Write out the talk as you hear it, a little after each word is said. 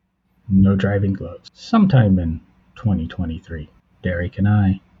No Driving Gloves. Sometime in 2023, Derek and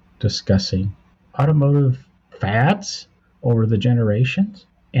I discussing automotive fads over the generations.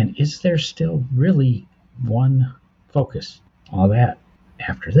 And is there still really one focus? All that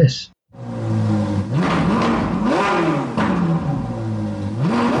after this.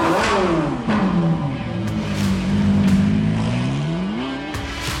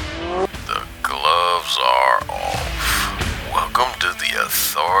 The gloves are off. Welcome to the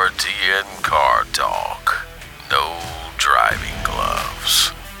Authority and Car Talk. No driving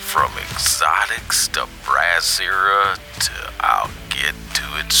gloves. From exotics to brass era to I'll get to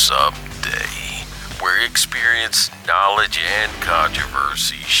it someday. Where experience, knowledge, and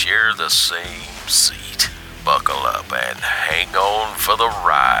controversy share the same seat. Buckle up and hang on for the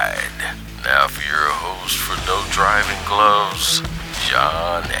ride. Now for your host for No Driving Gloves,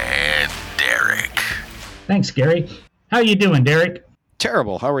 John and Derek. Thanks, Gary. How you doing, Derek?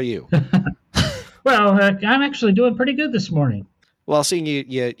 Terrible. How are you? Well, I'm actually doing pretty good this morning. Well, seeing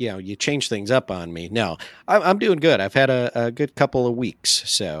you change things up on me. No, I'm doing good. I've had a good couple of weeks,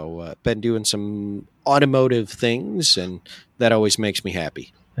 so been doing some automotive things, and that always makes me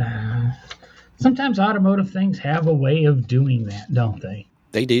happy. Sometimes automotive things have a way of doing that, don't they?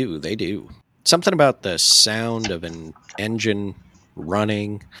 They do. Something about the sound of an engine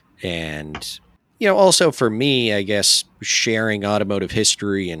running, and also for me, I guess sharing automotive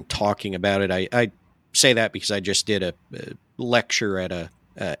history and talking about it. I say that because I just did a lecture at a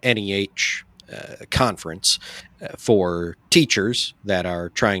NEH conference for teachers that are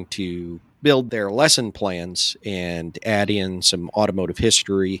trying to build their lesson plans and add in some automotive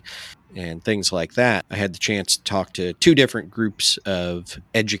history and things like that. I had the chance to talk to two different groups of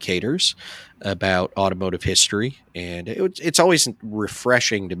educators about automotive history, and it's always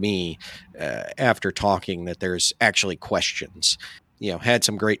refreshing to me after talking that there's actually questions. Had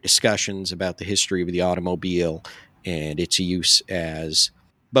some great discussions about the history of the automobile and its use as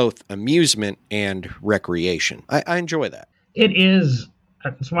both amusement and recreation. I enjoy that.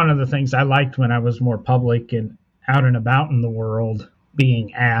 It's one of the things I liked when I was more public and out and about in the world,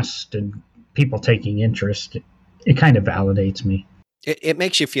 being asked and people taking interest. It kind of validates me. It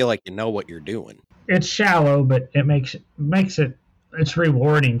makes you feel like you know what you're doing. It's shallow, but it makes it's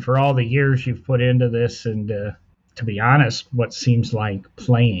rewarding for all the years you've put into this. And to be honest, what seems like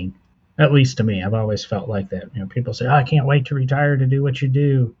playing, at least to me, I've always felt like that. People say, I can't wait to retire to do what you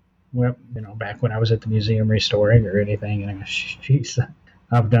do. Well, back when I was at the museum restoring or anything, and I go, geez,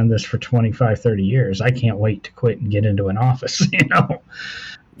 I've done this for 25, 30 years. I can't wait to quit and get into an office,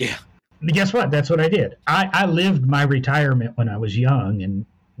 Yeah. But guess what? That's what I did. I lived my retirement when I was young, and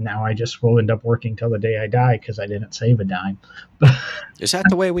now I just will end up working till the day I die because I didn't save a dime. Is that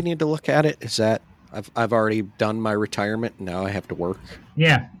the way we need to look at it? Is that I've already done my retirement, now I have to work?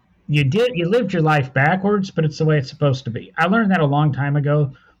 Yeah. You lived your life backwards, but it's the way it's supposed to be. I learned that a long time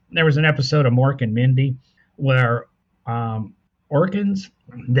ago. There was an episode of Mork and Mindy where Orkans,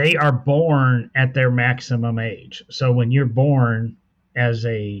 they are born at their maximum age. So when you're born as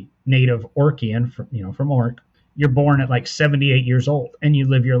a native Orkian, from Mork, you're born at like 78 years old, and you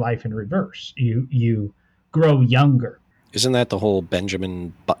live your life in reverse. You grow younger. Isn't that the whole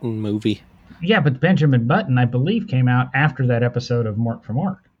Benjamin Button movie? Yeah, but Benjamin Button, I believe, came out after that episode of Mork from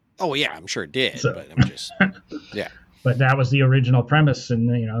Mork. Oh, yeah, I'm sure it did, but I'm just, yeah. But that was the original premise,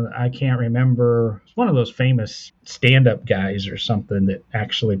 and, I can't remember. It's one of those famous stand-up guys or something that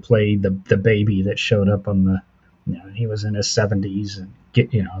actually played the baby that showed up on the, he was in his 70s and,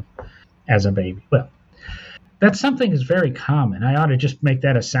 as a baby. Well, that's something that's very common. I ought to just make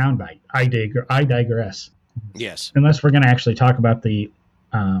that a soundbite. I digress. Yes. Unless we're going to actually talk about the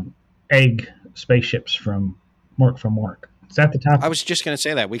egg spaceships from Mork. Is that the topic? I was just going to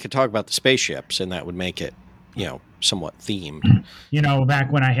say that. We could talk about the spaceships, and that would make it, somewhat themed.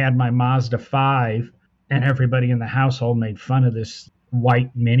 Back when I had my Mazda 5 and everybody in the household made fun of this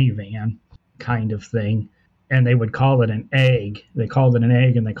white minivan kind of thing, and they would call it an egg. They called it an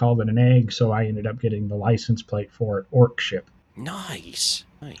egg, and they called it an egg, so I ended up getting the license plate for it, Ork ship. Nice.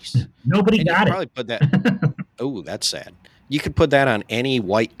 Nobody got it. Probably put that. Oh, that's sad. You could put that on any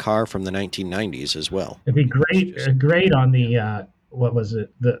white car from the 1990s as well. It'd be great on the what was it?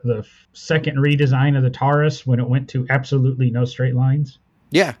 The second redesign of the Taurus when it went to absolutely no straight lines.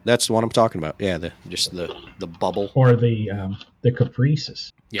 Yeah, that's the one I'm talking about. Yeah, the bubble or the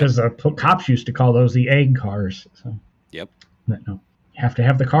Caprices, because the cops used to call those the egg cars. So. Yep. But no, you have to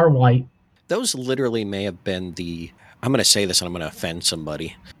have the car white. Those literally may have been I'm going to say this and I'm going to offend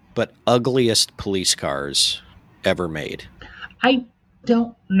somebody, but ugliest police cars ever made. I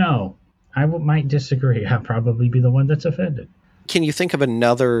don't know. I might disagree. I'll probably be the one that's offended. Can you think of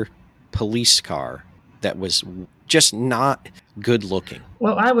another police car that was just not good looking.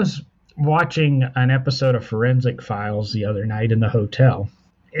 Well, I was watching an episode of Forensic Files the other night in the hotel,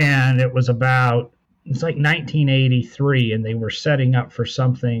 and it's like 1983, and they were setting up for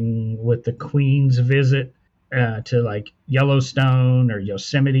something with the Queen's visit to like Yellowstone or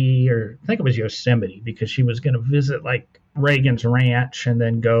Yosemite, or I think it was Yosemite, because she was going to visit like Reagan's ranch and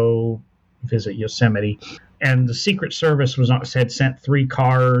then go visit Yosemite. And the Secret Service had sent 3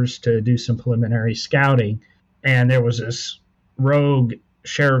 cars to do some preliminary scouting, and there was this rogue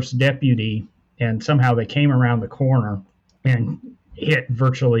sheriff's deputy, and somehow they came around the corner and hit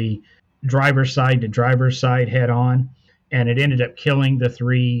virtually driver's side to driver's side head on, and it ended up killing the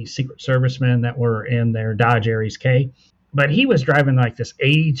 3 Secret Servicemen that were in their Dodge Aries K. But he was driving like this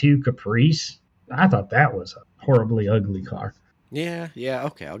 '82 Caprice. I thought that was a horribly ugly car. Yeah,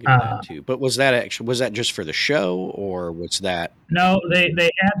 okay, I'll give you that too. But was that just for the show, or was that? No, they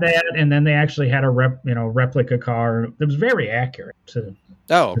had that, and then they actually had a replica car. It was very accurate to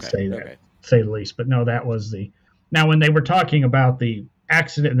say that, say the least. But no, that was now when they were talking about the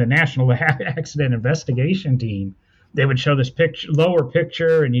accident, the National Accident Investigation Team, they would show this lower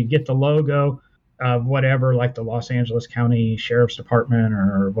picture, and you'd get the logo of whatever, like the Los Angeles County Sheriff's Department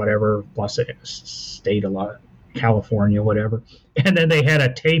or whatever, state of California, whatever. And then they had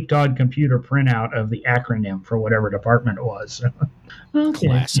a taped on computer printout of the acronym for whatever department it was. Okay.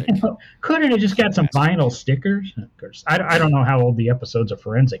 Classic. Couldn't it just got some vinyl stickers? Of course, I don't know how old the episodes of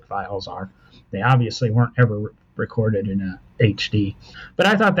Forensic Files are. They obviously weren't ever recorded in HD. But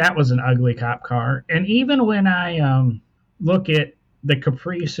I thought that was an ugly cop car. And even when I look at the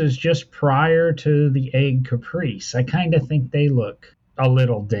Caprices just prior to the Egg Caprice, I kind of think they look a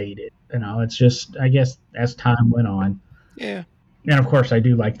little dated. It's just, I guess, as time went on. Yeah. And of course, I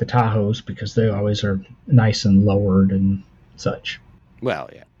do like the Tahoes because they always are nice and lowered and such. Well,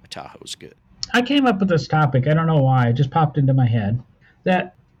 yeah, the Tahoe's good. I came up with this topic. I don't know why. It just popped into my head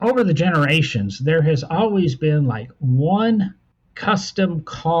that over the generations, there has always been like one custom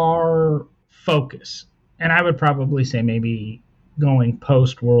car focus. And I would probably say maybe going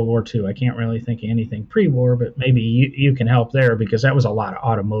post World War II. I can't really think of anything pre-war, but maybe you can help there because that was a lot of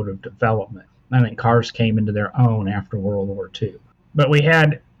automotive development. I think cars came into their own after World War II. But we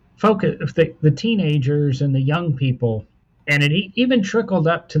had focus the teenagers and the young people, and it even trickled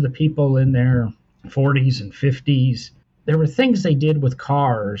up to the people in their 40s and 50s. There were things they did with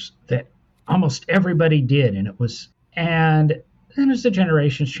cars that almost everybody did, and then as the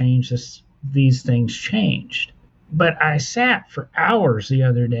generations changed, these things changed. But I sat for hours the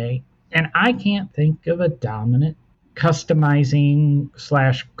other day, and I can't think of a dominant customizing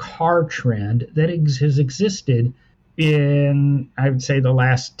 / car trend that has existed in, I would say, the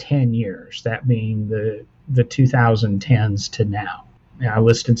last 10 years, that being the 2010s to now. I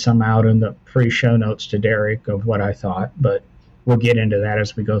listed some out in the pre-show notes to Derek of what I thought, but we'll get into that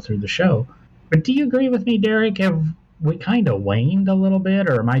as we go through the show. But do you agree with me, Derek? Have we kind of waned a little bit,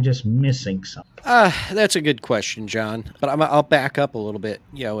 or am I just missing something? That's a good question, John. But I'll back up a little bit,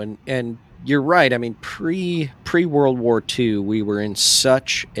 and you're right. I mean, pre World War II, we were in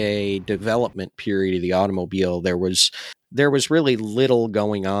such a development period of the automobile. There was really little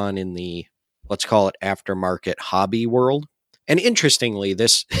going on in the, let's call it, aftermarket hobby world. And interestingly,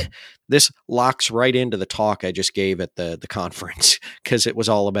 this locks right into the talk I just gave at the conference, because it was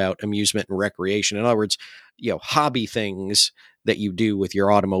all about amusement and recreation. In other words, hobby things that you do with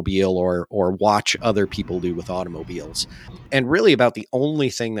your automobile or watch other people do with automobiles. And really about the only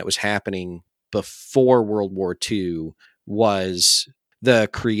thing that was happening before World War II was the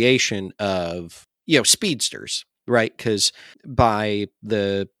creation of, speedsters, right? Because by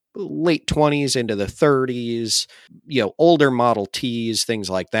the late 20s into the 30s, older Model Ts, things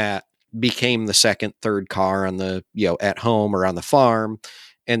like that, became the second, third car on the, at home or on the farm.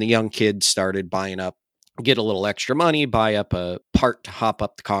 And the young kids started get a little extra money, buy up a part to hop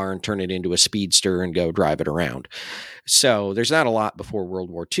up the car and turn it into a speedster and go drive it around. So there's not a lot before World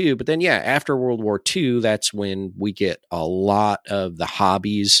War II, but then after World War II, that's when we get a lot of the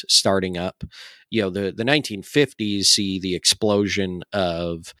hobbies starting up. The 1950s see the explosion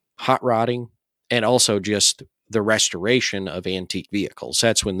of hot rodding and also just the restoration of antique vehicles.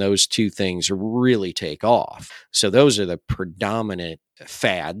 That's when those two things really take off. So those are the predominant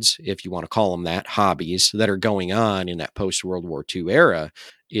fads, if you want to call them that, hobbies that are going on in that post-World War II era.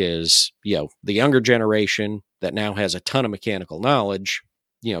 Is, the younger generation that now has a ton of mechanical knowledge,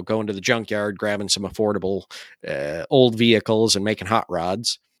 going to the junkyard, grabbing some affordable old vehicles and making hot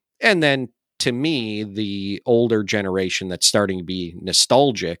rods. And then to me, the older generation that's starting to be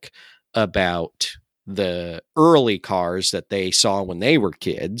nostalgic about the early cars that they saw when they were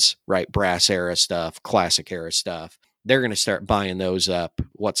kids, right? Brass era stuff, classic era stuff. They're going to start buying those up,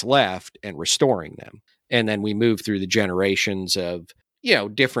 what's left, and restoring them. And then we move through the generations of,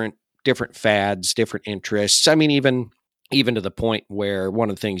 different fads, different interests. I mean, even to the point where one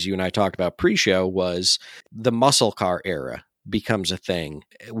of the things you and I talked about pre-show was the muscle car era becomes a thing,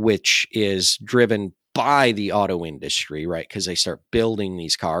 which is driven by the auto industry, right? Because they start building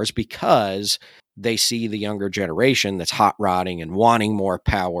these cars because they see the younger generation that's hot rodding and wanting more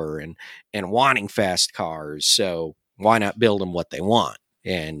power and wanting fast cars. So why not build them what they want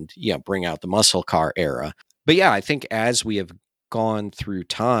and, bring out the muscle car era. But yeah, I think as we have gone through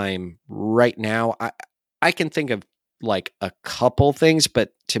time right now, I can think of like a couple things,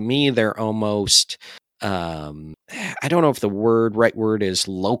 but to me, they're almost, I don't know if the right word is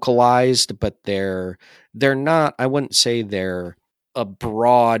localized, but they're not, I wouldn't say they're a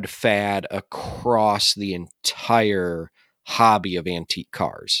broad fad across the entire hobby of antique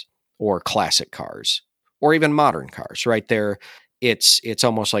cars or classic cars or even modern cars, right? It's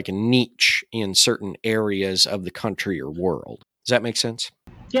almost like a niche in certain areas of the country or world. Does that make sense?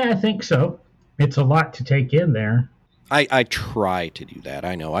 Yeah, I think so. It's a lot to take in there. I try to do that.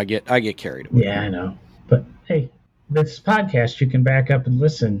 I know I get carried away. Yeah, I know. But hey, this podcast you can back up and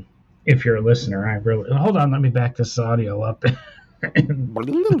listen if you're a listener. Hold on, let me back this audio up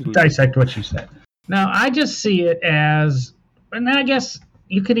and dissect what you said. Now, I just see it as, and I guess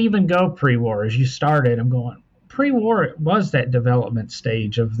you could even go pre-war as you started. I'm going, pre-war, it was that development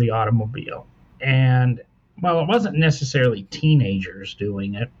stage of the automobile. And while it wasn't necessarily teenagers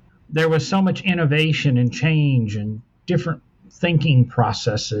doing it, there was so much innovation and change and different thinking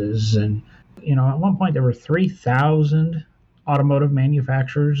processes. And, at one point there were 3,000 automotive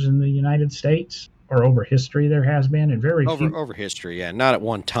manufacturers in the United States, or over history there has been, and very few. Over history, yeah. Not at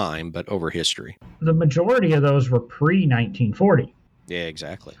one time, but over history. The majority of those were pre-1940. Yeah,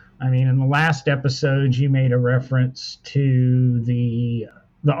 exactly. I mean, in the last episode, you made a reference to the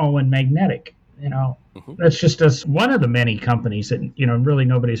Owen Magnetic. That's just one of the many companies that, really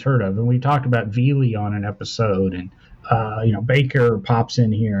nobody's heard of. And we talked about Veely on an episode, and, Baker pops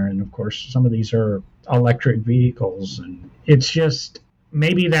in here. And of course, some of these are electric vehicles. And it's just,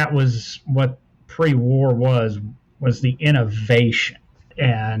 maybe that was what pre-war was the innovation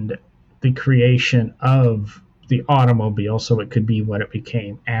and the creation of the automobile, so it could be what it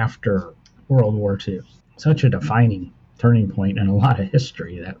became after World War II. Such a defining turning point in a lot of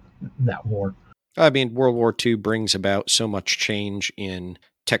history, that war. I mean, World War II brings about so much change in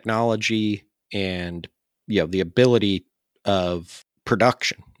technology and, the ability of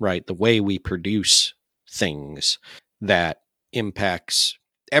production, right? The way we produce things that impacts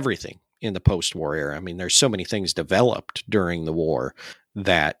everything in the post-war era. I mean, there's so many things developed during the war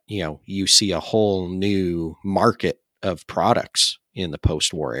that, you see a whole new market of products in the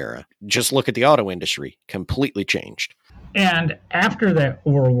post-war era. Just look at the auto industry, completely changed. And after that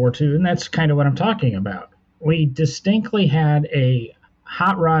World War II, and that's kind of what I'm talking about, we distinctly had a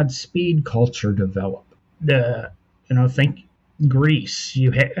hot rod speed culture develop. Think Greece.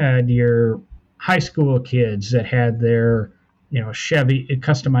 You had your high school kids that had their,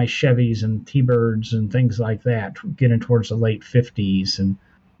 customized Chevys and T-Birds and things like that, getting towards the late 50s, and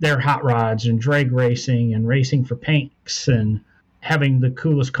their hot rods and drag racing and racing for pinks and having the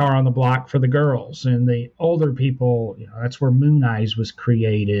coolest car on the block for the girls. And the older people, that's where Moon Eyes was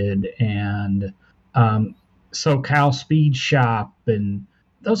created, and SoCal Speed Shop, and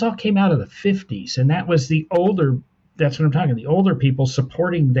those all came out of the 50s. And that was that's what I'm talking, the older people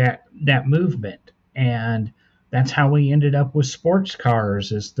supporting that movement. And that's how we ended up with sports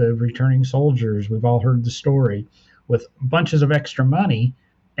cars as the returning soldiers. We've all heard the story, with bunches of extra money,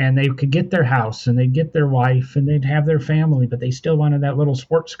 and they could get their house and they'd get their wife and they'd have their family, but they still wanted that little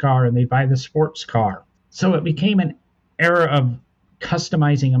sports car, and they'd buy the sports car. So it became an era of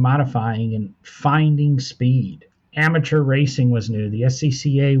customizing and modifying and finding speed. Amateur racing was new. The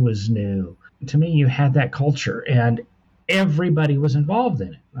SCCA was new. To me, you had that culture, and everybody was involved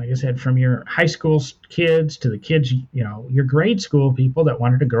in it. Like I said, from your high school kids to the kids, your grade school people that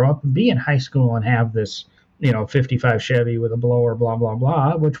wanted to grow up and be in high school and have this, 55 Chevy with a blower, blah, blah,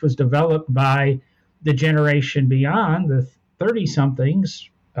 blah, which was developed by the generation beyond, the 30-somethings,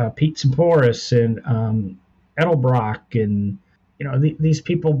 Pete Sampouris and Edelbrock, and, these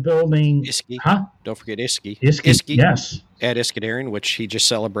people building... Iski. Huh? Don't forget Iski. Iski, yes. Ed Iskadarian, which he just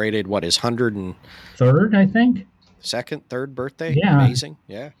celebrated, his 103rd, I think? Second, third birthday? Yeah. Amazing,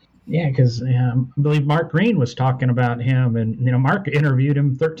 yeah. Yeah, because I believe Mark Green was talking about him, and Mark interviewed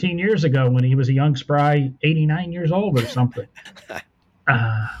him 13 years ago when he was a young, spry, 89 years old or something.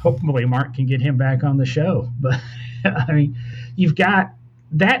 Hopefully, Mark can get him back on the show. But I mean, you've got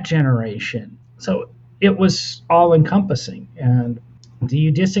that generation. So it was all encompassing. And do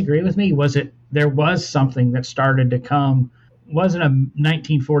you disagree with me? Was it there was something that started to come? Wasn't a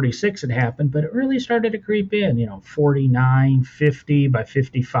 1946 it happened, but it really started to creep in. 49, 50, by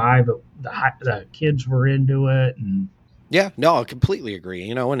 55, the kids were into it, and Yeah, no, I completely agree.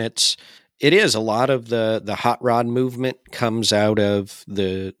 And it is a lot of the hot rod movement comes out of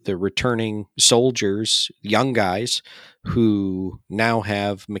the returning soldiers, young guys who now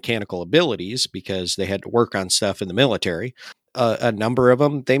have mechanical abilities because they had to work on stuff in the military. A number of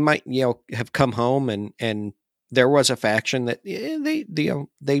them, they might have come home and there was a faction that they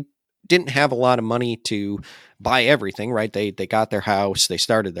didn't have a lot of money to buy everything, right? They got their house, they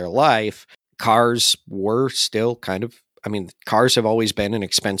started their life. Cars were still kind of, I mean, cars have always been an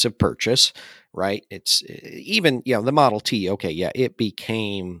expensive purchase, right? It's even, the Model T, okay, yeah, it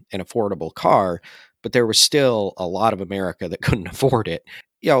became an affordable car, but there was still a lot of America that couldn't afford it.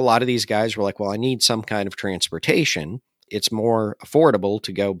 A lot of these guys were like, well, I need some kind of transportation. It's more affordable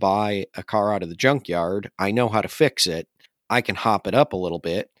to go buy a car out of the junkyard. I know how to fix it. I can hop it up a little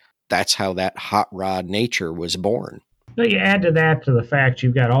bit. That's how that hot rod nature was born. so you add to that to the fact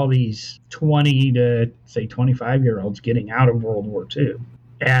you've got all these 20 to say 25-year-olds getting out of World War II,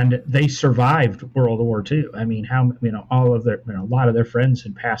 and they survived World War II. I mean, all of their, a lot of their friends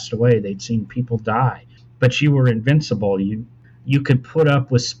had passed away. They'd seen people die, but you were invincible. You could put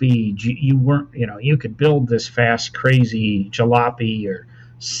up with speed. You weren't, you could build this fast, crazy jalopy or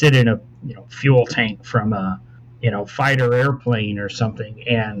sit in a, fuel tank from a, fighter airplane or something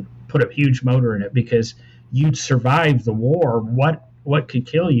and put a huge motor in it because you'd survive the war. What could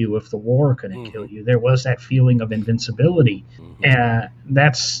kill you if the war couldn't kill you? There was that feeling of invincibility. And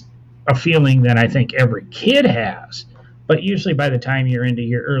that's a feeling that I think every kid has. But usually by the time you're into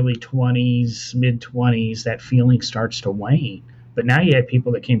your early 20s, mid 20s, that feeling starts to wane. But now you have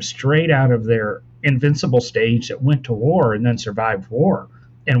people that came straight out of their invincible stage that went to war and then survived war.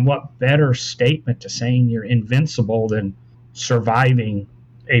 And what better statement to saying you're invincible than surviving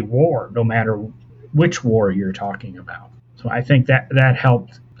a war, no matter which war you're talking about. So I think that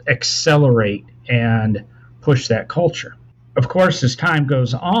helped accelerate and push that culture. Of course, as time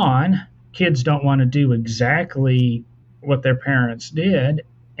goes on, kids don't want to do exactly what their parents did.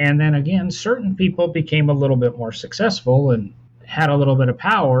 And then again, certain people became a little bit more successful and had a little bit of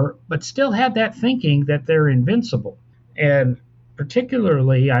power, but still had that thinking that they're invincible. And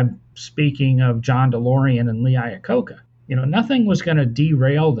particularly, I'm speaking of John DeLorean and Lee Iacocca. Nothing was going to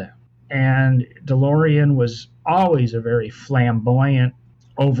derail them. And DeLorean was always a very flamboyant,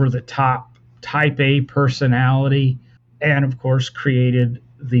 over the top type A personality, and of course created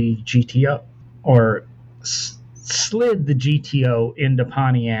the GTO, or slid the GTO into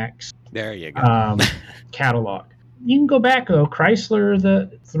Pontiac's there you go. catalog. You can go back though. Chrysler,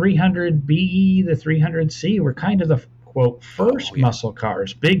 the 300BE, the 300C were kind of the quote first muscle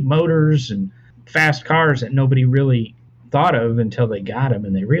cars, big motors and fast cars that nobody really thought of until they got them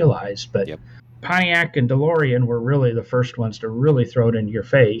and they realized. But Pontiac and DeLorean were really the first ones to really throw it into your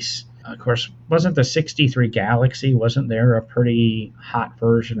face. Of course, wasn't the 63 Galaxy, wasn't there a pretty hot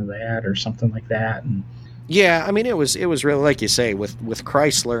version of that or something like that? And yeah, I mean, it was really, like you say, with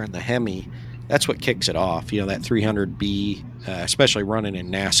Chrysler and the Hemi, that's what kicks it off. That 300B, especially running in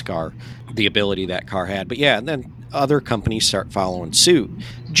NASCAR, the ability that car had. But yeah, and then other companies start following suit.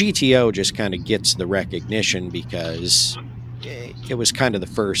 GTO just kind of gets the recognition because it was kind of the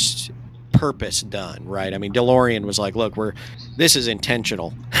first purpose done, right? I mean, DeLorean was like, look, this is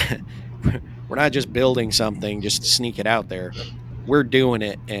intentional. We're not just building something just to sneak it out there. We're doing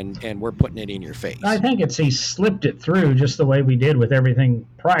it and we're putting it in your face. I think he slipped it through just the way we did with everything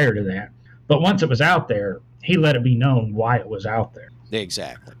prior to that. But once it was out there, he let it be known why it was out there.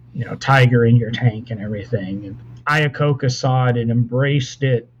 Exactly. Tiger in your tank and everything. And Iacocca saw it and embraced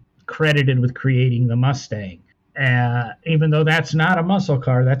it, credited with creating the Mustang. Even though that's not a muscle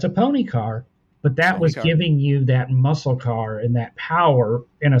car, that's a pony car. But that was giving you that muscle car and that power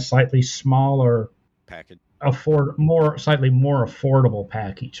in a slightly smaller package, slightly more affordable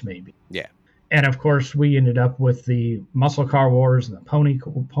package, maybe. Yeah. And of course, we ended up with the muscle car wars and the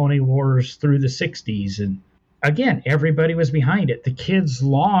pony wars through the 60s. And again, everybody was behind it. The kids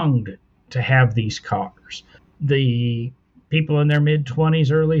longed to have these cars. The people in their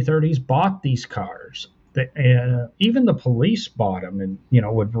mid-20s, early 30s bought these cars. Even the police bought them and,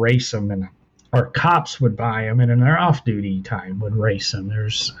 would race them, or cops would buy them and in their off-duty time would race them.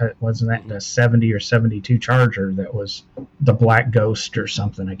 Wasn't that the 70 or 72 Charger that was the Black Ghost or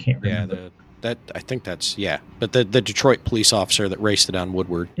something? I can't remember. Yeah, I think that's, yeah. But the Detroit police officer that raced it on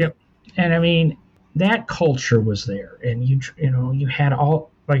Woodward. Yep. And I mean, that culture was there, and you had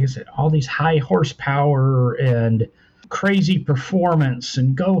all, like I said, all these high horsepower and crazy performance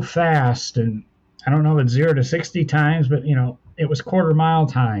and go fast, and I don't know if it's 0 to 60 times, but it was quarter mile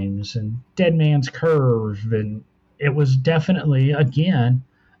times and dead man's curve, and it was definitely, again,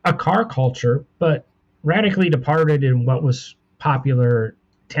 a car culture, but radically departed in what was popular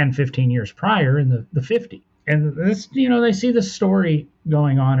 10, 15 years prior in the 50s. And this, they see this story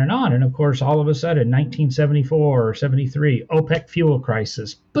going on. And of course, all of a sudden, 1974 or 73, OPEC fuel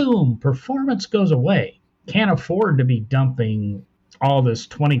crisis, boom, performance goes away. Can't afford to be dumping all this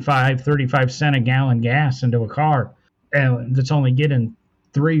 25, 35 cent a gallon gas into a car that's only getting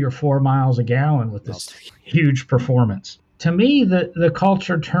 3 or 4 miles a gallon with this huge performance. To me, the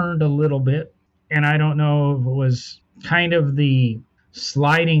culture turned a little bit, and I don't know if it was kind of the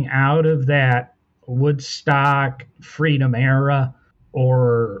sliding out of that Woodstock Freedom era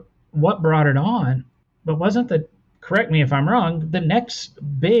or what brought it on, but wasn't the, correct me if I'm wrong, the next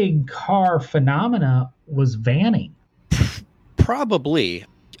big car phenomena was vanning. Probably.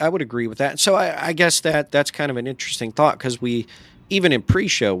 I would agree with that. So I guess that's kind of an interesting thought, because we, even in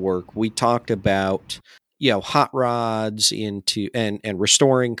pre-show work, we talked about, hot rods into and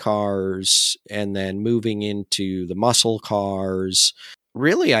restoring cars, and then moving into the muscle cars.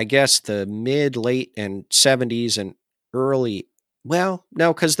 Really, I guess the mid, late, and 70s and early, well,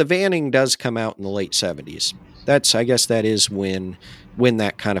 no, because the vanning does come out in the late 70s. I guess that is when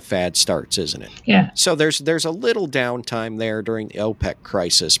that kind of fad starts, isn't it? Yeah. So there's a little downtime there during the OPEC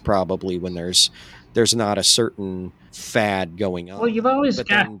crisis, probably, when there's not a certain fad going on. Well, you've always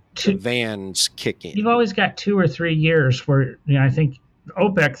got the vans kick in. You've always got 2 or 3 years where I think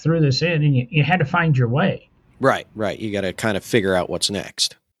OPEC threw this in, and you had to find your way. Right. You got to kind of figure out what's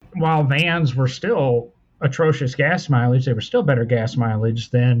next. While vans were still atrocious gas mileage, they were still better gas mileage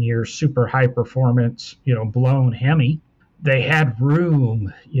than your super high performance, blown Hemi. They had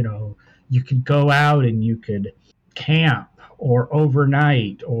room, you could go out and you could camp or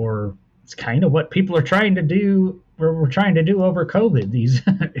overnight, or it's kind of what people are trying to do. We're trying to do over COVID, these,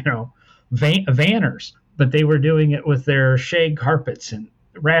 vanners, but they were doing it with their shag carpets and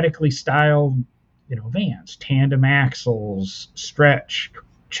radically styled, vans, tandem axles, stretch,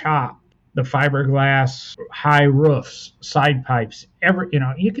 chop, the fiberglass, high roofs, side pipes,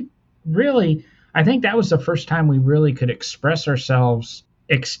 you could really, I think that was the first time we really could express ourselves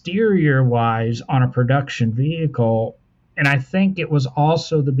exterior wise on a production vehicle. And I think it was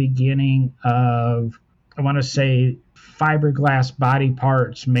also the beginning of, I want to say, fiberglass body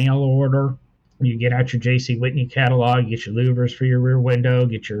parts, mail order. You get out your J.C. Whitney catalog, you get your louvers for your rear window,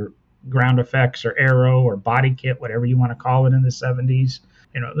 get your ground effects or aero or body kit, whatever you want to call it in the 70s.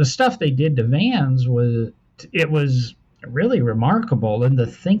 The stuff they did to vans was really remarkable in the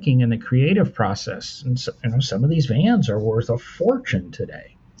thinking and the creative process. And so, some of these vans are worth a fortune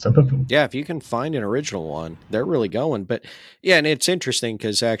today. Some of them. Yeah, if you can find an original one, they're really going. But yeah, and it's interesting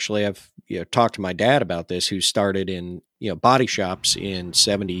because actually I've talked to my dad about this, who started in body shops in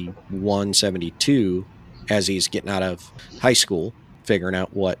 71, 72 as he's getting out of high school, figuring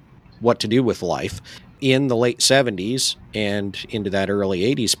out what to do with life. In the late 70s and into that early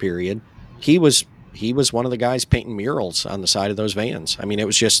 80s period, he was one of the guys painting murals on the side of those vans. I mean, it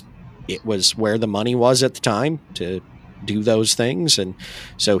was where the money was at the time to do those things. And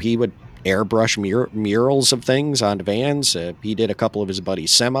so he would airbrush murals of things onto vans. He did a couple of his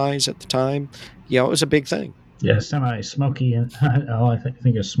buddies' semis at the time. It was a big thing. Yeah, semi Smokey and I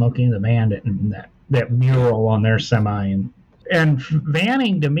think it's Smokey and the Bandit, and that mural on their semi, and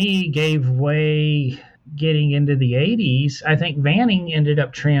vanning to me gave way. Getting into the 80s, I think vanning ended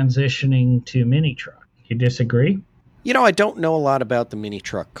up transitioning to mini truck. You disagree? I don't know a lot about the mini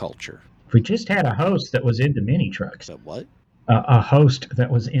truck culture. We just had a host that was into mini trucks. A what? A host that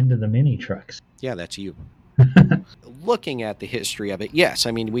was into the mini trucks. Yeah, that's you. Looking at the history of it, yes.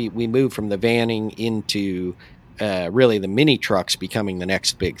 I mean, we moved from the vanning into really the mini trucks becoming the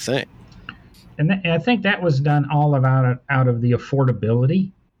next big thing. And I think that was done all out of the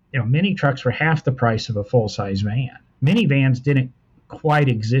affordability. Mini trucks were half the price of a full-size van. Minivans didn't quite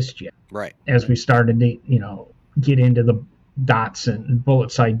exist yet. Right. As we started to, get into the Datsun,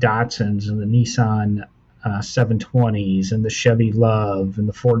 bullet-side Datsuns and the Nissan 720s and the Chevy Love and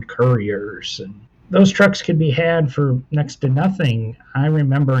the Ford Couriers. And those trucks could be had for next to nothing. I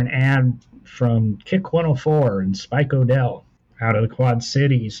remember an ad from Kick 104 and Spike O'Dell out of the Quad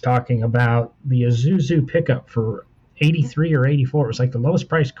Cities talking about the Isuzu pickup for 83 or 84. It was like the lowest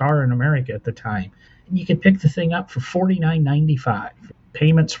priced car in America at the time. And you could pick the thing up for $49.95.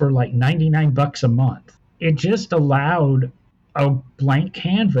 payments were like $99 a month. It just allowed a blank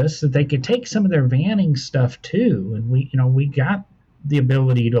canvas that they could take some of their vanning stuff too. And we got the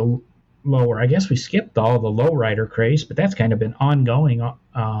ability to lower. I guess we skipped all the lowrider craze, but that's kind of been ongoing,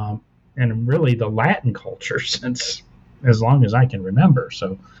 and really the Latin culture since as long as I can remember.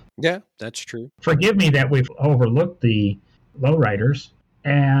 So Yeah, that's true. forgive me that we've overlooked the lowriders,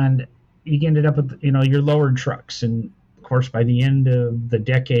 and you ended up with your lowered trucks. And of course, by the end of the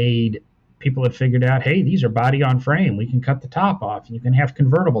decade, people had figured out, hey, these are body on frame. We can cut the top off, and you can have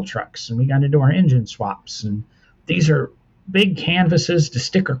convertible trucks. And we got into our engine swaps, and these are big canvases to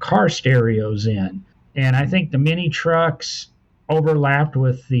stick our car stereos in. And I think the mini trucks overlapped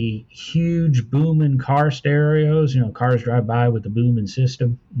with the huge booming car stereos. Cars drive by with the booming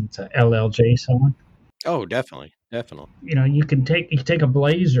system. It's a LLJ sound. Oh, definitely. Definitely. You can take a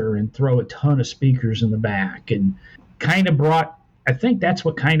Blazer and throw a ton of speakers in the back, and kind of brought. I think that's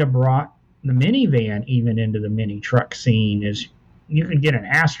what kind of brought the minivan even into the mini truck scene. Is you can get an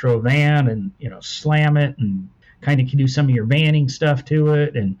Astro van and slam it and kind of do some of your vanning stuff to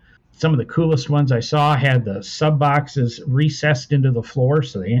it. And some of the coolest ones I saw had the sub boxes recessed into the floor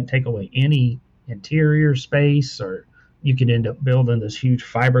so they didn't take away any interior space, or you could end up building this huge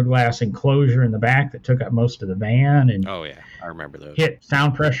fiberglass enclosure in the back that took up most of the van, and Oh yeah, I remember those. hit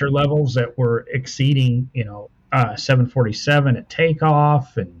sound pressure levels that were exceeding 747 at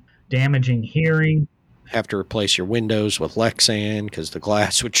takeoff and damaging hearing. Have to replace your windows with Lexan because the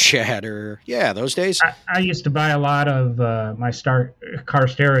glass would shatter. Yeah, those days. I used to buy a lot of my car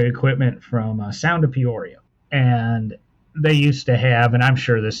stereo equipment from Sound of Peoria, and they used to have, and I'm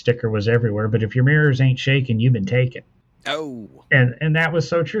sure this sticker was everywhere, but if your mirrors ain't shaking, you've been taken. Oh. And that was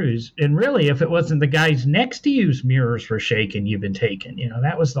so true. And really, if it wasn't the guys next to you's mirrors were shaking, you've been taken.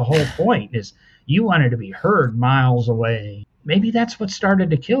 That was the whole point, is you wanted to be heard miles away. Maybe that's what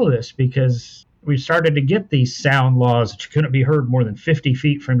started to kill this, because we started to get these sound laws that you couldn't be heard more than 50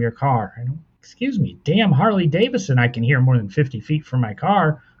 feet from your car. Excuse me, damn Harley Davidson, I can hear more than 50 feet from my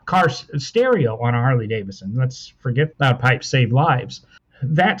car stereo on a Harley Davidson. Let's forget loud pipes save lives.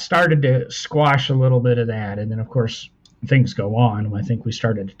 That started to squash a little bit of that. And then, of course, things go on. I think we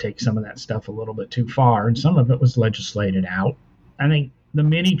started to take some of that stuff a little bit too far, and some of it was legislated out. I think the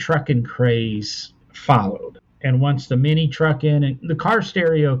mini trucking craze followed. And once the mini trucking and the car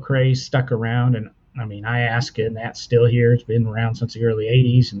stereo craze stuck around, and I mean, I ask it, and that's still here. It's been around since the early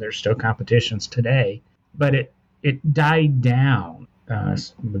 80s, and there's still competitions today. But it died down,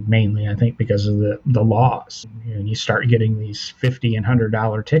 mainly, I think, because of the laws. And you start getting these $50 and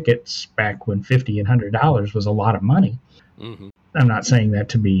 $100 tickets back when $50 and $100 was a lot of money. Mm-hmm. I'm not saying that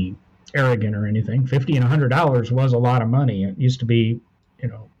to be arrogant or anything. $50 and $100 was a lot of money. It used to be,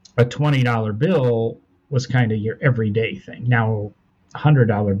 a $20 bill was kind of your everyday thing. Now,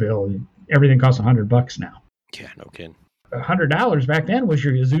 $100 bill, everything costs $100 now. Yeah, no kidding. $100 back then was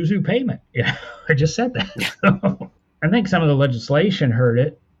your Isuzu payment. Yeah, I just said that. So, I think some of the legislation hurt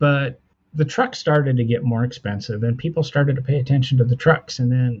it, but the trucks started to get more expensive, and people started to pay attention to the trucks. And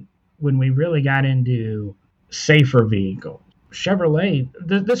then when we really got into safer vehicles, Chevrolet,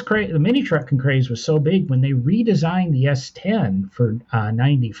 the mini trucking craze was so big when they redesigned the S10 for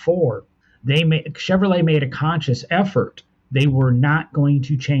 94. Chevrolet made a conscious effort. They were not going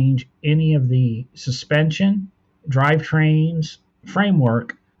to change any of the suspension, drivetrains,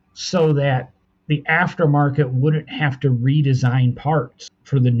 framework, so that the aftermarket wouldn't have to redesign parts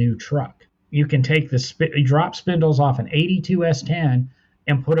for the new truck. You can take the drop spindles off an 82 S10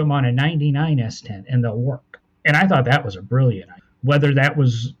 and put them on a 99 S10, and they'll work. And I thought that was a brilliant idea. Whether that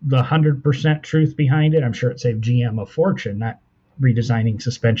was the 100% truth behind it, I'm sure it saved GM a fortune, not redesigning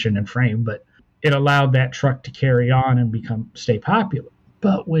suspension and frame, but it allowed that truck to carry on and stay popular.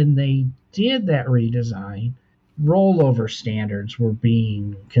 But when they did that redesign, rollover standards were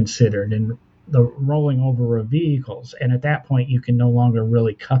being considered, and the rolling over of vehicles. And at that point, you can no longer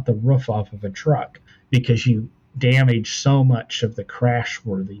really cut the roof off of a truck because you damage so much of the crash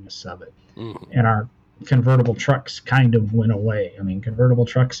worthiness of it. Mm-hmm. And our convertible trucks kind of went away. I mean, convertible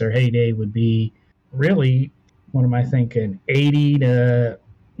trucks, their heyday would be really, what am I thinking, 80 to,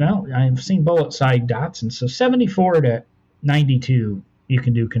 no, I've seen bullet side Datsun. So 74 to 92, you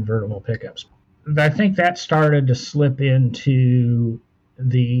can do convertible pickups. I think that started to slip into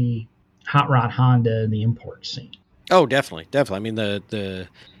the hot rod Honda and the import scene. Oh, definitely. I mean,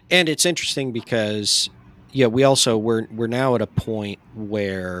 and it's interesting because, we're now at a point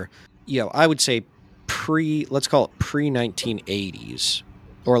where, I would say let's call it pre 1980s,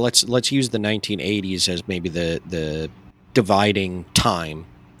 or let's use the 1980s as maybe the dividing time,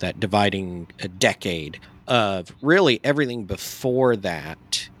 that dividing a decade, of really everything before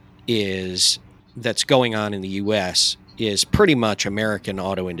that that's going on in the US is pretty much American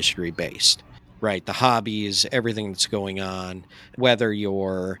auto industry based, right? The hobbies, everything that's going on, whether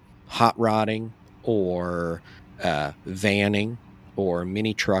you're hot rodding or vanning or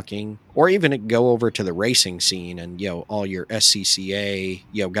mini trucking, or even go over to the racing scene and, all your SCCA,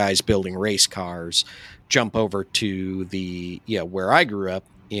 guys building race cars, jump over to the, where I grew up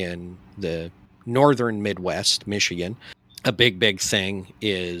in the northern Midwest, Michigan. A big thing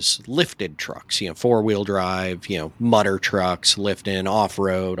is lifted trucks, 4-wheel drive, mutter trucks, lifting,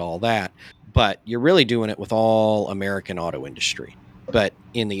 off-road, all that. But you're really doing it with all American auto industry. But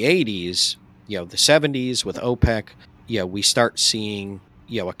in the 80s, the 70s with OPEC, we start seeing,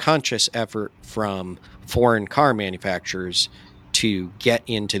 a conscious effort from foreign car manufacturers to get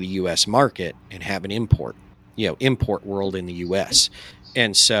into the U.S. market and have an import world in the U.S.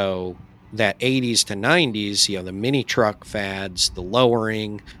 And so that 80s to 90s, the mini truck fads, the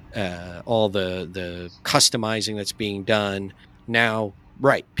lowering, all the customizing that's being done now,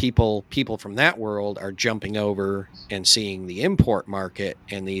 right? People from that world are jumping over and seeing the import market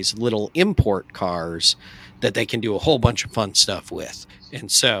and these little import cars that they can do a whole bunch of fun stuff with. And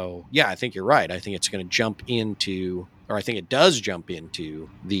so, yeah, I think you're right. I think it's going to jump into, or I think it does jump into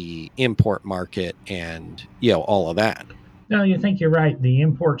the import market and, all of that. No, you think you're right. The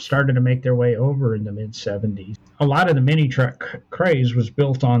imports started to make their way over in the mid 70s. A lot of the mini truck craze was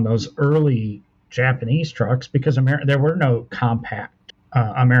built on those early Japanese trucks because there were no compact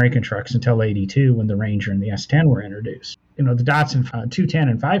American trucks until 82 when the Ranger and the S10 were introduced. The Datsun 210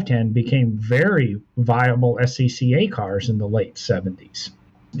 and 510 became very viable SCCA cars in the late 70s.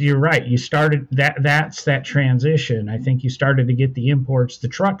 You're right. You started that's that transition. I think you started to get the imports. The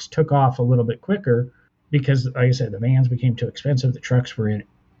trucks took off a little bit quicker because, like I said, the vans became too expensive. The trucks were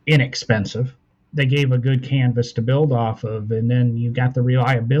inexpensive. They gave a good canvas to build off of. And then you got the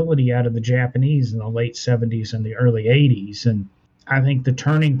reliability out of the Japanese in the late 70s and the early 80s. And I think the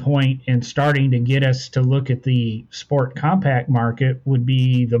turning point in starting to get us to look at the sport compact market would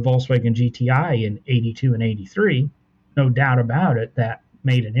be the Volkswagen GTI in 82 and 83. No doubt about it, that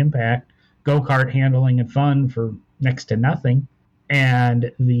made an impact. Go-kart handling and fun for next to nothing.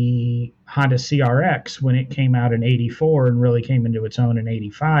 And the Honda CRX, when it came out in 84 and really came into its own in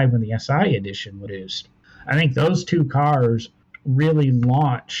 85 when the SI edition was introduced. I think those two cars really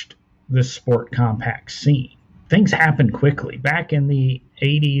launched the sport compact scene. Things happened quickly. Back in the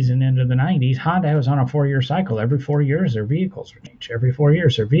 80s and into the 90s, Honda was on a 4-year cycle. Every 4 years, their vehicles would change. Every 4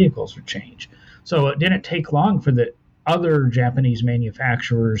 years, their vehicles would change. So it didn't take long for the other Japanese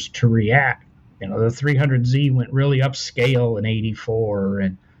manufacturers to react. The 300Z went really upscale in 84,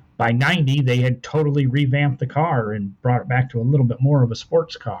 and by 90, they had totally revamped the car and brought it back to a little bit more of a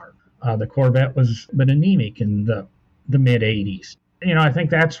sports car. The Corvette was a bit anemic in the mid 80s. I think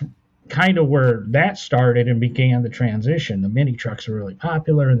that's kind of where that started and began the transition. The mini trucks were really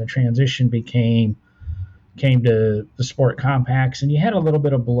popular, and the transition came to the sport compacts, and you had a little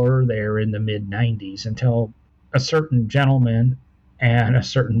bit of blur there in the mid 90s until a certain gentleman and a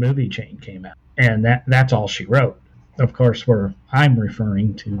certain movie chain came out, and that's all she wrote. Of course, where I'm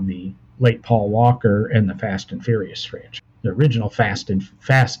referring to the late Paul Walker and the Fast and Furious franchise. The original The Fast and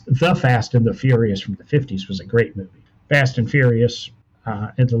the Furious from the 50s was a great movie. Fast and Furious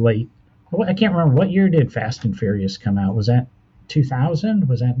in the late, I can't remember what year did Fast and Furious come out. Was that 2000?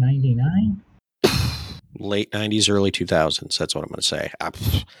 Was that 99? Late 90s, early 2000s. That's what I'm going to say.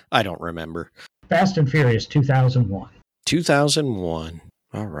 I don't remember. Fast and Furious 2001. 2001.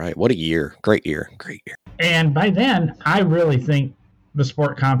 All right. What a year. Great year. And by then, I really think the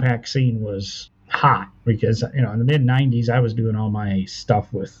sport compact scene was hot because, in the mid 90s, I was doing all my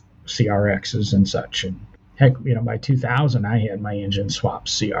stuff with CRXs and such. And heck, by 2000, I had my engine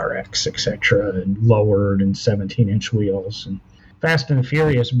swaps, CRX, etc., and lowered and 17-inch wheels. And Fast and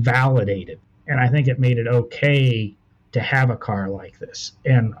Furious validated. And I think it made it okay to have a car like this.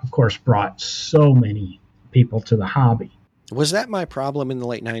 And, of course, brought so many people to the hobby. Was that my problem in the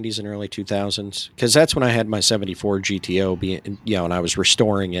late 90s and early 2000s? Because that's when I had my 74 GTO, and I was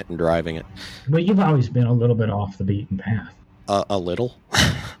restoring it and driving it. Well, you've always been a little bit off the beaten path. A little?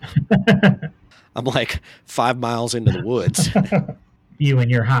 I'm like 5 miles into the woods. You and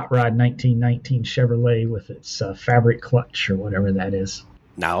your hot rod 1919 Chevrolet with its fabric clutch or whatever that is.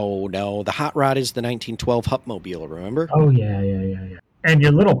 No. The hot rod is the 1912 Hupmobile, remember? Oh, yeah. And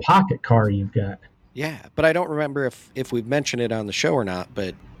your little pocket car you've got. Yeah, but I don't remember if we've mentioned it on the show or not,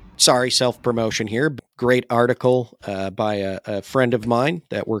 but Sorry, self-promotion here. Great article by a friend of mine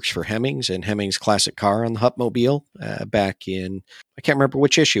that works for Hemmings and Hemmings Classic Car on the Hupmobile back in, I can't remember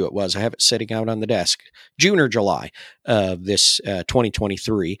which issue it was. I have it sitting out on the desk, June or July of this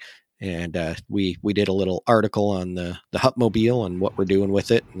 2023. And we did a little article on the Hupmobile and what we're doing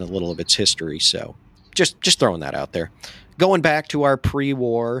with it and a little of its history. So just throwing that out there. Going back to our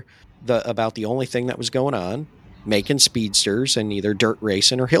pre-war, about the only thing that was going on, making speedsters and either dirt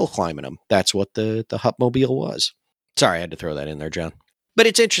racing or hill climbing them. That's what the Hupmobile was. Sorry, I had to throw that in there, John. But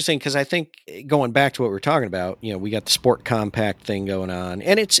it's interesting because I think going back to what we're talking about, we got the sport compact thing going on,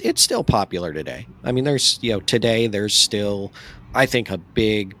 and it's still popular today. I mean, there's, today there's still, I think, a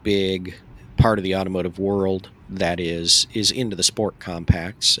big part of the automotive world that is into the sport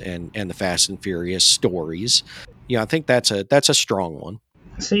compacts and the Fast and Furious stories. I think that's a strong one.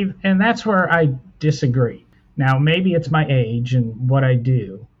 See, and that's where I disagree. Now, maybe it's my age and what I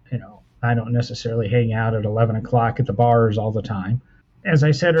do. I don't necessarily hang out at 11 o'clock at the bars all the time. As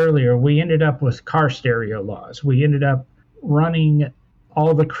I said earlier, we ended up with car stereo laws. We ended up running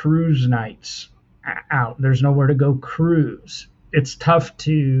all the cruise nights out. There's nowhere to go cruise. It's tough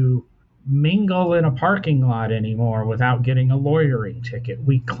to mingle in a parking lot anymore without getting a lawyering ticket.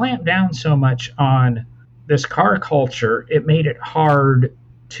 We clamped down so much on this car culture, it made it hard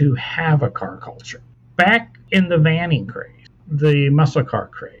to have a car culture. Back in the vanning craze, the muscle car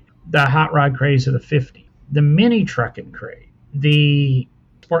craze, the hot rod craze of the 50s, the mini trucking craze, the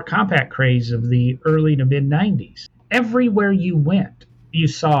sport compact craze of the early to mid 90s, everywhere you went, you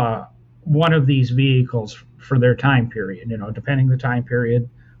saw one of these vehicles for their time period. Depending the time period,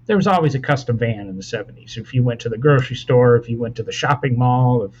 there was always a custom van in the 70s. If you went to the grocery store, if you went to the shopping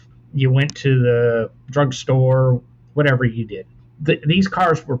mall, if you went to the drugstore, whatever you did. These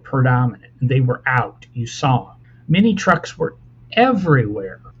cars were predominant. They were out. You saw them. Mini trucks were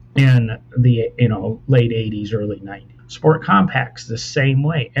everywhere in the late 80s, early 90s. Sport compacts the same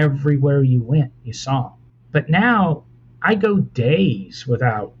way. Everywhere you went, you saw them. But now I go days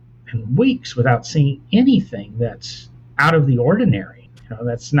and weeks without seeing anything that's out of the ordinary.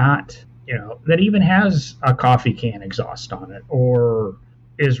 That's not, that even has a coffee can exhaust on it or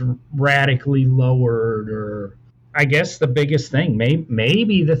is radically lowered, or I guess the biggest thing,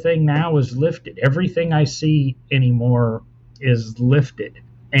 maybe the thing now is lifted. Everything I see anymore is lifted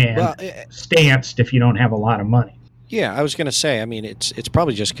and stanced if you don't have a lot of money. Yeah, I was going to say, I mean, it's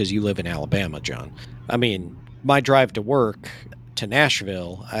probably just because you live in Alabama, John. I mean, my drive to work to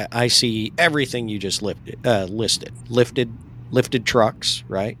Nashville, I see everything you just listed. Lifted trucks,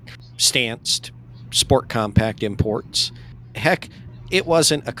 right? Stanced, sport compact imports. Heck, it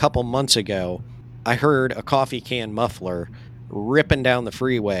wasn't a couple months ago, I heard a coffee can muffler ripping down the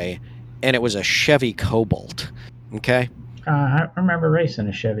freeway, and it was a Chevy Cobalt. Okay? I remember racing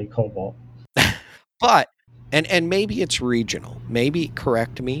a Chevy Cobalt. But, and maybe it's regional. Maybe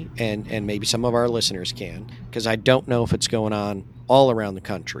correct me, and maybe some of our listeners can, because I don't know if it's going on all around the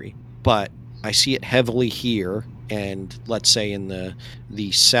country. But I see it heavily here, and let's say in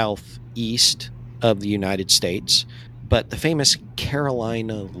the southeast of the United States. But the famous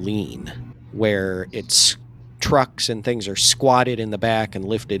Carolina lean, where it's trucks and things are squatted in the back and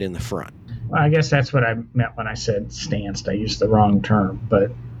lifted in the front. Well, I guess that's what I meant when I said stanced. I used the wrong term,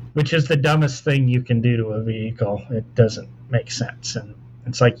 but which is the dumbest thing you can do to a vehicle. It doesn't make sense, and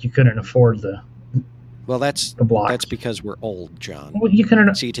it's like you couldn't afford the blocks. That's because we're old, John. Well, you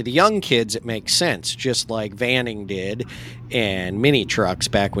couldn't see, to the young kids it makes sense, just like vanning did and mini trucks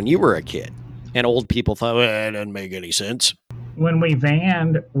back when you were a kid. And old people thought, it doesn't make any sense. When we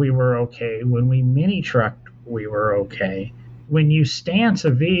vanned, we were okay. When we mini trucked, we were okay. When you stance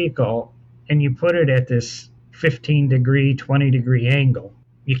a vehicle and you put it at this 15-degree, 20-degree angle,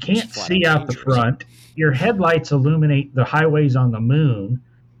 you can't see out the front. Your headlights illuminate the highways on the moon,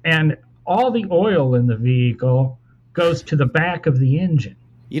 and all the oil in the vehicle goes to the back of the engine.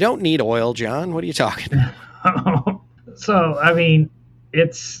 You don't need oil, John. What are you talking about? So, I mean,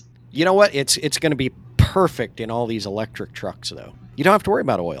 it's... You know what? It's going to be perfect in all these electric trucks, though. You don't have to worry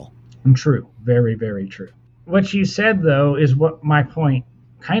about oil. True. Very, very true. What you said, though, is what my point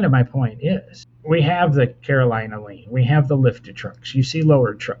is. We have the Carolina lean. We have the lifted trucks. You see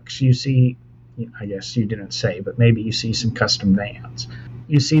lowered trucks. You see, I guess you didn't say, but maybe you see some custom vans.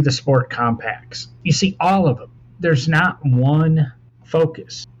 You see the sport compacts. You see all of them. There's not one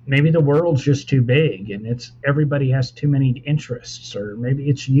focus. Maybe the world's just too big and everybody has too many interests, or maybe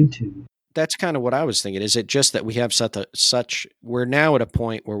it's YouTube. That's kind of what I was thinking. Is it just that we have we're now at a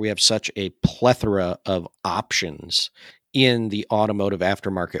point where we have such a plethora of options in the automotive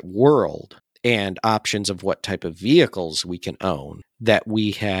aftermarket world, and options of what type of vehicles we can own, that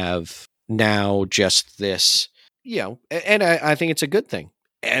we have now just this, and I think it's a good thing.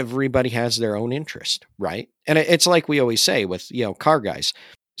 Everybody has their own interest, right? And it's like we always say with, car guys,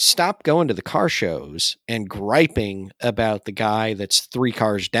 stop going to the car shows and griping about the guy that's 3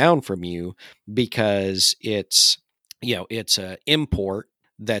 cars down from you because it's a import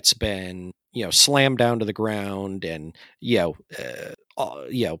that's been, slammed down to the ground, and,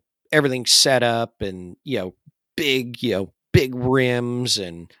 everything's set up, and, big, big rims,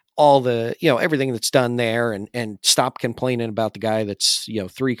 and all the, everything that's done there, and stop complaining about the guy that's,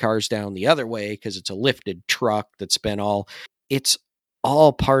 3 cars down the other way because it's a lifted truck that's been it's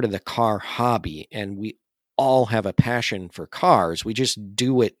all part of the car hobby, and we all have a passion for cars. We just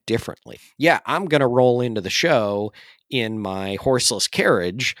do it differently. Yeah, I'm going to roll into the show in my horseless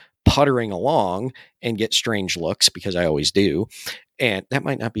carriage, puttering along, and get strange looks because I always do. And that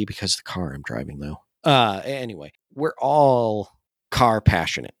might not be because of the car I'm driving, though. Anyway, we're all car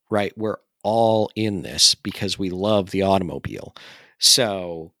passionate, right? We're all in this because we love the automobile.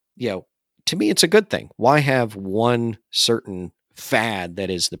 So, to me, it's a good thing. Why have one certain fad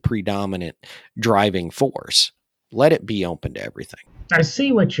that is the predominant driving force? Let it be open to everything. I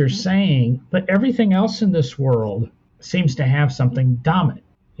see what you're saying, but everything else in this world seems to have something dominant.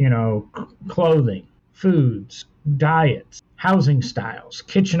 Clothing, foods, diets, housing styles,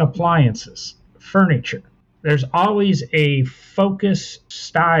 kitchen appliances, furniture. There's always a focus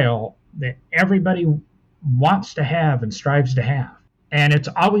style that everybody wants to have and strives to have. And it's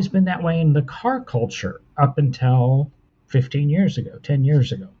always been that way in the car culture up until 15 years ago, 10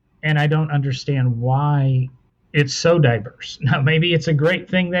 years ago. And I don't understand why it's so diverse. Now, maybe it's a great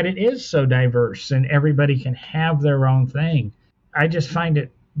thing that it is so diverse and everybody can have their own thing. I just find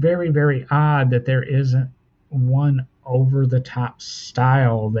it very, very odd that there isn't one over-the-top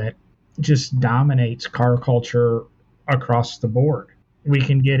style that just dominates car culture across the board. We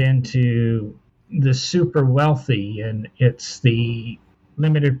can get into the super wealthy, and it's the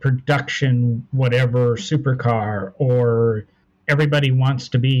limited production whatever supercar, or everybody wants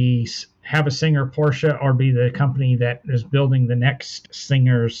to have a Singer Porsche or be the company that is building the next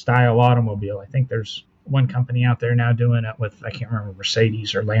Singer style automobile. I think there's one company out there now doing it with, I can't remember,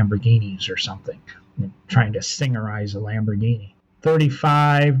 Mercedes or Lamborghinis or something, trying to Singerize a Lamborghini.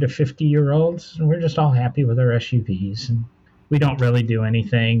 35 to 50-year-olds, we're just all happy with our SUVs, and we don't really do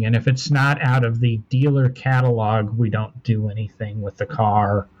anything. And if it's not out of the dealer catalog, we don't do anything with the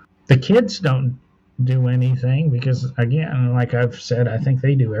car. The kids don't do anything because, again, like I've said, I think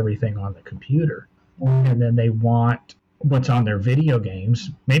they do everything on the computer. And then they want what's on their video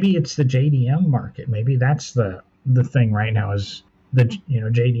games. Maybe it's the JDM market. Maybe that's the thing right now is the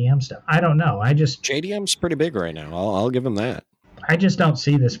JDM stuff. I don't know. JDM's pretty big right now. I'll give them that. I just don't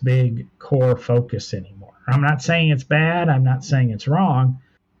see this big core focus anymore. I'm not saying it's bad. I'm not saying it's wrong.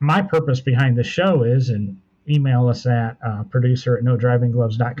 My purpose behind the show is, and email us at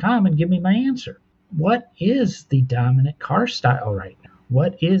producer@nodrivinggloves.com and give me my answer. What is the dominant car style right now?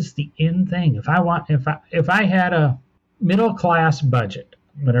 What is the in thing? If I had a middle class budget,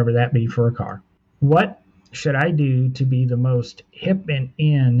 whatever that be for a car, what should I do to be the most hip and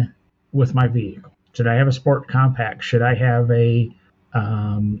in with my vehicle? Should I have a sport compact? Should I have a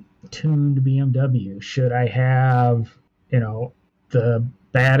tuned BMW? Should I have, the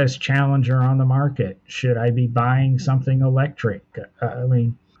baddest Challenger on the market? Should I be buying something electric?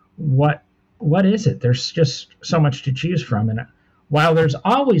 What is it? There's just so much to choose from. And while there's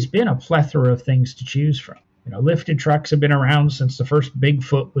always been a plethora of things to choose from, lifted trucks have been around since the first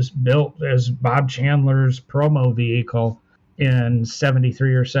Bigfoot was built as Bob Chandler's promo vehicle in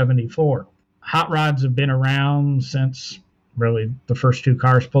 73 or 74. Hot rods have been around since really the first 2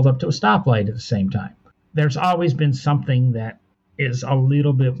 cars pulled up to a stoplight at the same time. There's always been something that is a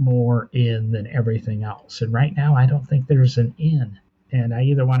little bit more in than everything else. And right now, I don't think there's an in. And I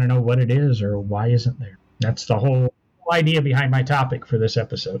either want to know what it is or why isn't there. That's the whole idea behind my topic for this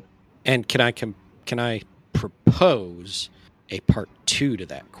episode. And can I propose a part 2 to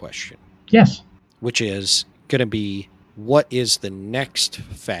that question? Yes. Which is going to be, what is the next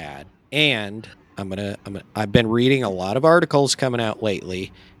fad? And I've been reading a lot of articles coming out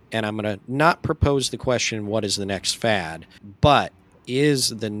lately, and I'm going to not propose the question, what is the next fad? But is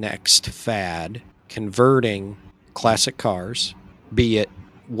the next fad converting classic cars, be it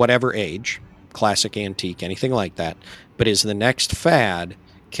whatever age, classic, antique, anything like that, but is the next fad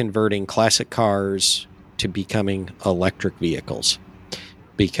converting classic cars to becoming electric vehicles?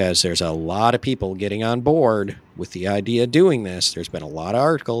 because there's a lot of people getting on board with the idea of doing this. There's been a lot of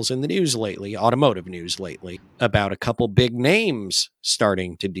articles in the news lately, automotive news lately, about a couple big names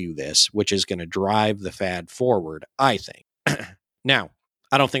starting to do this, which is going to drive the fad forward, I think. Now,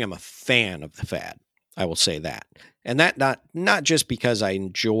 I don't think I'm a fan of the fad. I will say that. And that not just because I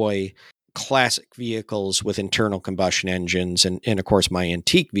enjoy classic vehicles with internal combustion engines and of course my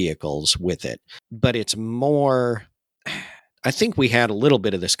antique vehicles with it, but it's more, I think we had a little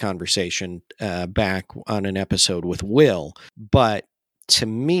bit of this conversation back on an episode with Will, but to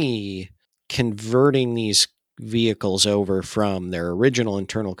me, converting these vehicles over from their original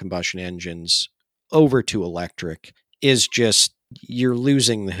internal combustion engines over to electric is just, you're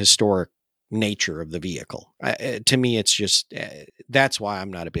losing the historic nature of the vehicle. To me, it's just, that's why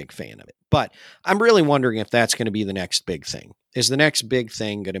I'm not a big fan of it. But I'm really wondering if that's going to be the next big thing. Is the next big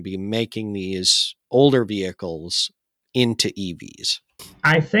thing going to be making these older vehicles into EVs?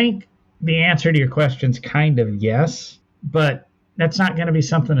 I think the answer to your question is kind of yes, but that's not going to be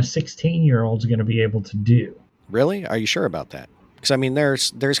something a 16-year-old's going to be able to do. Really? Are you sure about that? Because I mean,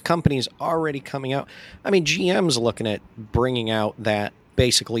 there's companies already coming out. I mean, GM's looking at bringing out that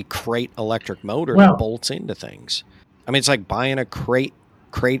basically crate electric motor that bolts into things. I mean, it's like buying a crate,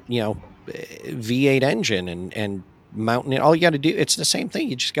 V8 engine and mounting it. All you got to do, it's the same thing.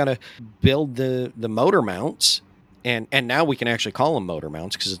 You just got to build the motor mounts, and now we can actually call them motor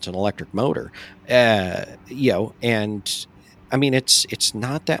mounts because it's an electric motor. And I mean, it's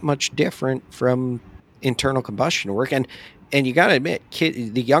not that much different from internal combustion work. And you got to admit,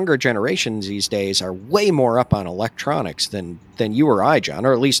 the younger generations these days are way more up on electronics than you or I, John,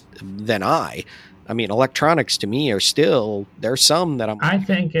 or at least than I. I mean, electronics to me are still, there's some that I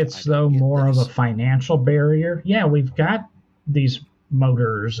think it's more of a financial barrier. Yeah, we've got these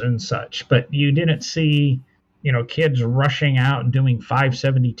motors and such, but you didn't see, kids rushing out and doing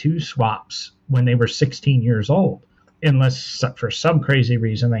 572 swaps when they were 16 years old, unless for some crazy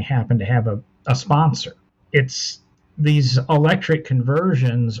reason they happen to have a sponsor. These electric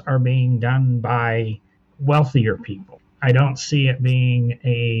conversions are being done by wealthier people. I don't see it being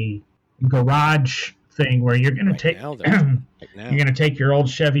a garage thing where you're going to you're going to take your old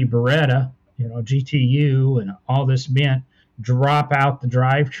Chevy Beretta, GTU and all this mint, drop out the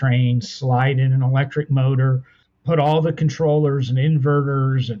drivetrain, slide in an electric motor, put all the controllers and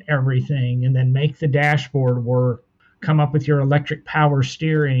inverters and everything, and then make the dashboard work. Come up with your electric power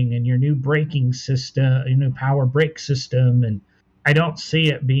steering and your new braking system, your new power brake system. And I don't see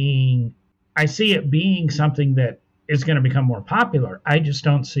it being, I see it being something that is going to become more popular. I just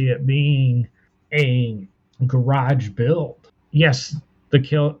don't see it being a garage build. Yes, the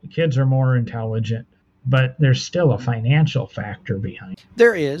kids are more intelligent, but there's still a financial factor behind it.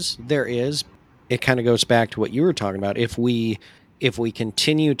 There is. It kind of goes back to what you were talking about. If we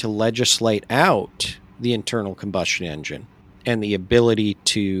continue to legislate out the internal combustion engine and the ability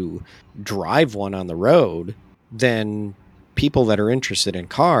to drive one on the road, then people that are interested in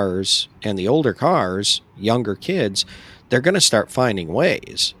cars and the older cars, younger kids, they're going to start finding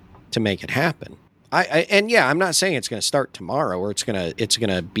ways to make it happen. I'm not saying it's going to start tomorrow or it's going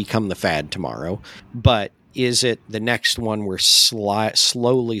to become the fad tomorrow, but is it the next one we're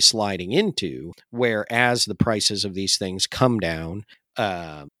slowly sliding into, where as the prices of these things come down,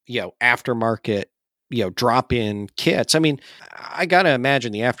 aftermarket, drop-in kits. I mean, I got to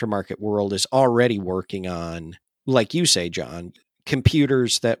imagine the aftermarket world is already working on, like you say, John,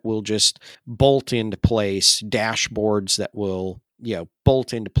 computers that will just bolt into place, dashboards that will,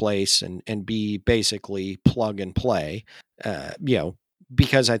 bolt into place and be basically plug and play,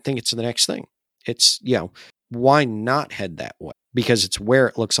 because I think it's the next thing. It's, why not head that way? Because it's where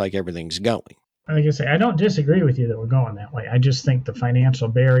it looks like everything's going. Like I say, I don't disagree with you that we're going that way. I just think the financial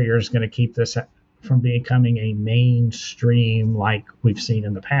barrier is going to keep this from becoming a mainstream like we've seen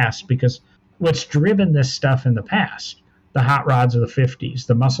in the past, because what's driven this stuff in the past, the hot rods of the 50s,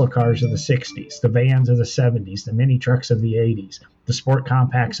 the muscle cars of the 60s, the vans of the 70s, the mini trucks of the 80s, the sport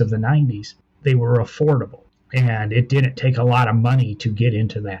compacts of the 90s, they were affordable. And it didn't take a lot of money to get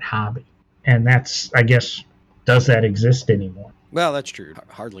into that hobby. And that's, I guess, does that exist anymore? Well, that's true.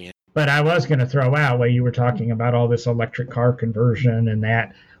 Hardly any. But I was going to throw out, while you were talking about all this electric car conversion and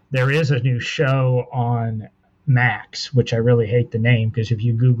that, there is a new show on Max, which I really hate the name, because if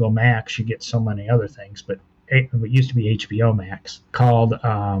you Google Max, you get so many other things. But it used to be HBO Max, called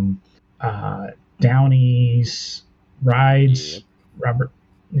Downey's Rides. Yep.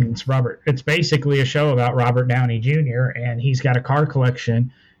 Robert. It's basically a show about Robert Downey Jr., and he's got a car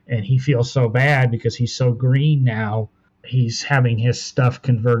collection, and he feels so bad because he's so green now. He's having his stuff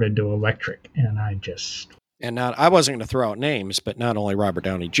converted to electric, and I just... And I wasn't going to throw out names, but not only Robert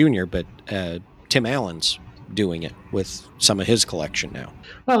Downey Jr., but Tim Allen's doing it with some of his collection now.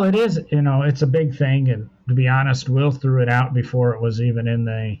 Well, it is, it's a big thing. And to be honest, Will threw it out before it was even in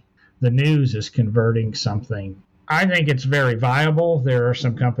the news as converting something. I think it's very viable. There are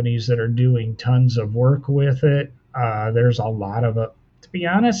some companies that are doing tons of work with it. There's a lot of it. To be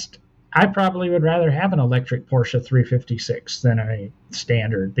honest, I probably would rather have an electric Porsche 356 than a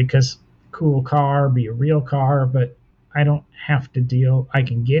standard, because cool car, be a real car, but I don't have to deal. I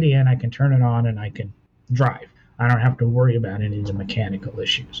can get in, I can turn it on, and I can drive. I don't have to worry about any of the mechanical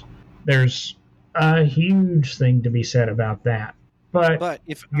issues. There's a huge thing to be said about that. But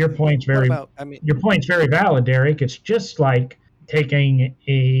if your point's very your point's very valid, Derek. It's just like taking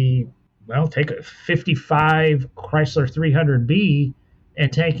take a 55 Chrysler 300B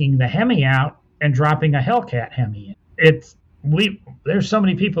and taking the Hemi out and dropping a Hellcat Hemi in. There's so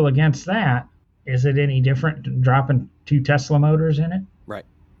many people against that. Is it any different than dropping 2 Tesla motors in it?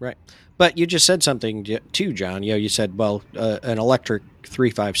 Right. But you just said something too, John. You said, well, an electric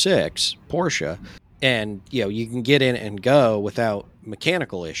 356 Porsche, and you can get in and go without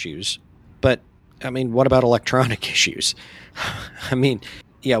mechanical issues. But I mean, what about electronic issues? I mean,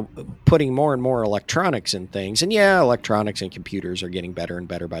 putting more and more electronics in things, and electronics and computers are getting better and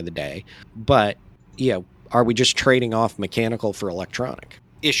better by the day. But are we just trading off mechanical for electronic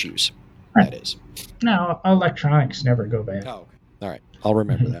issues? Right. That is. No, electronics never go bad. Oh, okay. All right. I'll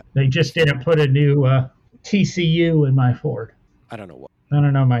remember that. They just didn't put a new TCU in my Ford. I don't know what. I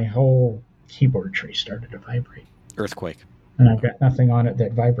don't know. My whole keyboard tree started to vibrate. Earthquake. And I've got nothing on it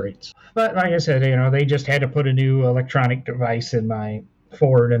that vibrates. But like I said, they just had to put a new electronic device in my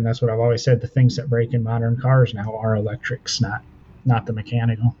Ford, and that's what I've always said. The things that break in modern cars now are electrics, not the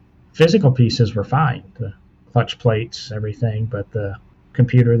mechanical. Physical pieces were fine, the clutch plates, everything, but the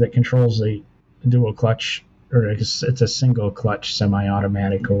computer that controls the dual clutch, or it's a single clutch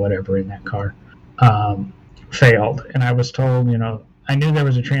semi-automatic or whatever in that car, failed. And I was told, I knew there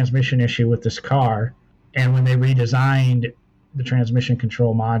was a transmission issue with this car, and when they redesigned the transmission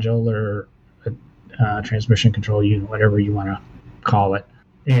control module or transmission control unit, whatever you want to call it,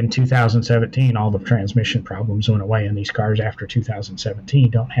 in 2017, all the transmission problems went away, and these cars after 2017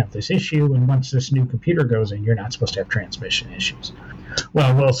 don't have this issue. And once this new computer goes in, you're not supposed to have transmission issues.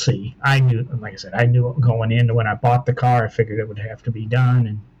 Well, we'll see. I knew going in when I bought the car. I figured it would have to be done,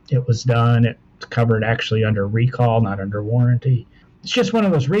 and it was done. It's covered actually under recall, not under warranty. It's just one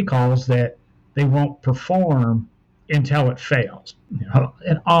of those recalls that they won't perform until it fails.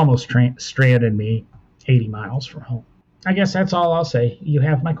 It almost stranded me 80 miles from home. I guess that's all I'll say. You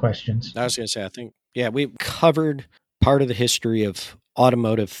have my questions. I was going to say, I think, we've covered part of the history of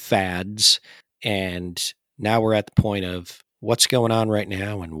automotive fads, and now we're at the point of what's going on right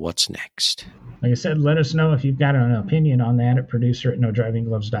now and what's next. Like I said, let us know if you've got an opinion on that at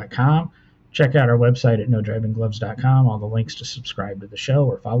producer@nodrivinggloves.com. Check out our website at nodrivinggloves.com. All the links to subscribe to the show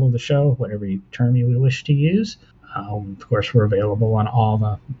or follow the show, whatever term you would wish to use. Of course, we're available on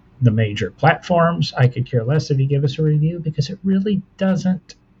all the major platforms. I could care less if you give us a review, because it really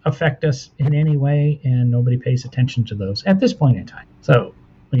doesn't affect us in any way, and nobody pays attention to those at this point in time. So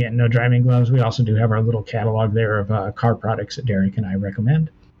again, No Driving Gloves. We also do have our little catalog there of car products that Derek and I recommend.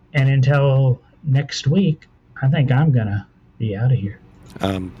 And until next week, I think I'm going to be out of here.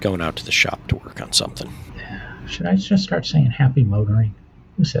 I'm going out to the shop to work on something. Should I just start saying happy motoring?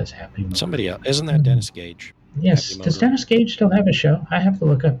 Who says happy motoring? Somebody else. Isn't that Dennis Gage? Yes. Does Dennis Gage still have a show? I have to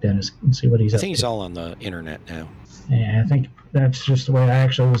look up Dennis and see what he's up to. I think he's all on the internet now. Yeah, I think that's just the way. I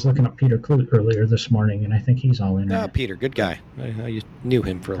actually was looking up Peter Clute earlier this morning, and I think he's all internet. Oh, Peter, good guy. I knew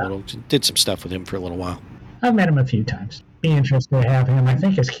him for a little, did some stuff with him for a little while. I've met him a few times. Be interested to have him. I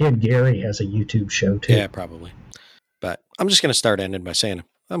think his kid Gary has a YouTube show too. Yeah, probably. But I'm just going to start ending by saying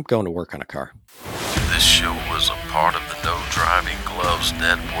I'm going to work on a car. This show was a part of the No Driving Gloves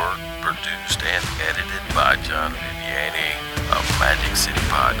Network, produced and edited by John Viviani, a Magic City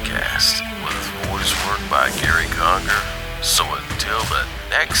podcast, with voice work by Gary Conger. So until the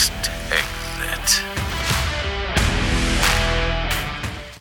next exit.